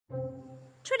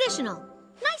Traditional.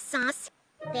 Nice sauce.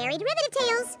 Very derivative,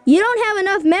 Tails. You don't have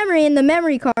enough memory in the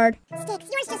memory card. Sticks,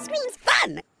 yours just screams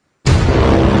fun!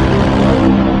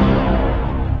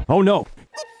 Oh no.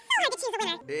 It's so hard to choose a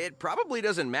winner. It probably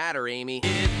doesn't matter, Amy.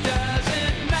 It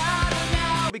doesn't matter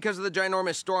now because of the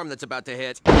ginormous storm that's about to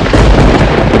hit.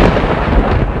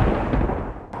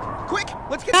 Quick,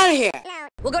 let's get out of here. No.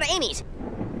 We'll go to Amy's.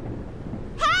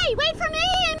 Hey, wait for me!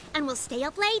 And we'll stay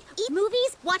up late, eat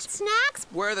movies, watch snacks.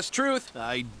 Where there's truth.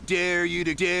 I dare you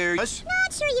to dare us.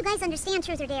 Not sure you guys understand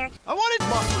truth or dare. I wanted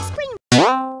monkey. Scream.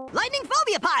 Lightning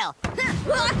phobia pile!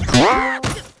 Look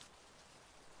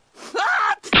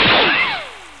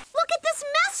at this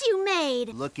mess you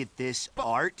made! Look at this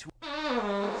art.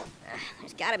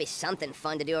 There's gotta be something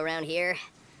fun to do around here.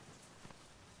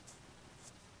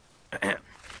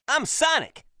 I'm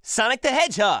Sonic. Sonic the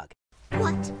Hedgehog.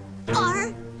 What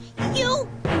are you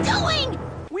doing?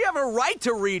 We have a right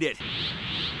to read it.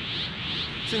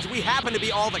 Since we happen to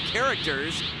be all the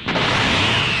characters.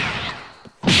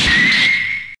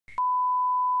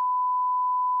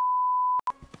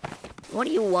 What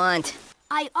do you want?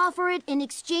 I offer it in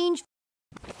exchange.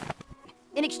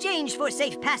 In exchange for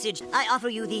safe passage, I offer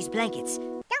you these blankets. Don't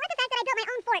let the fact that I built my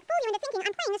own fort fool you into thinking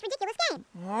I'm playing this ridiculous game.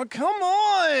 Oh, come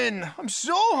on. I'm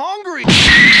so hungry.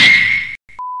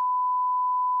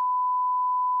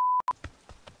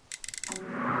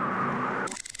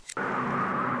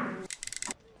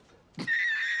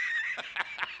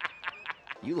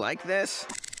 You like this?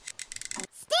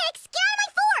 Sticks, get out of my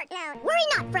fort! No. Worry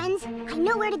not, friends. I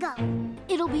know where to go.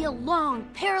 It'll be a long,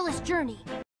 perilous journey.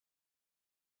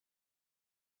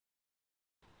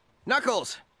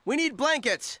 Knuckles, we need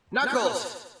blankets.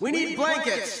 Knuckles, we need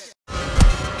blankets.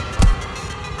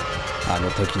 あ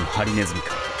の時のハリネズミ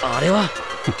か。あれは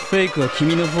フェイクは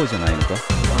君の方じゃないのか。忘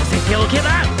れておけ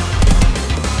ば。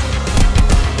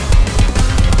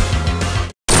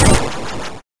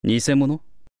偽物？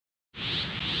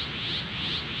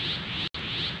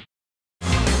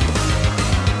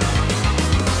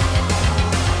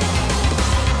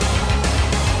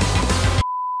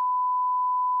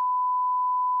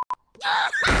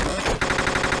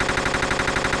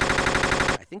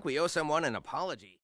 I think we owe someone an apology.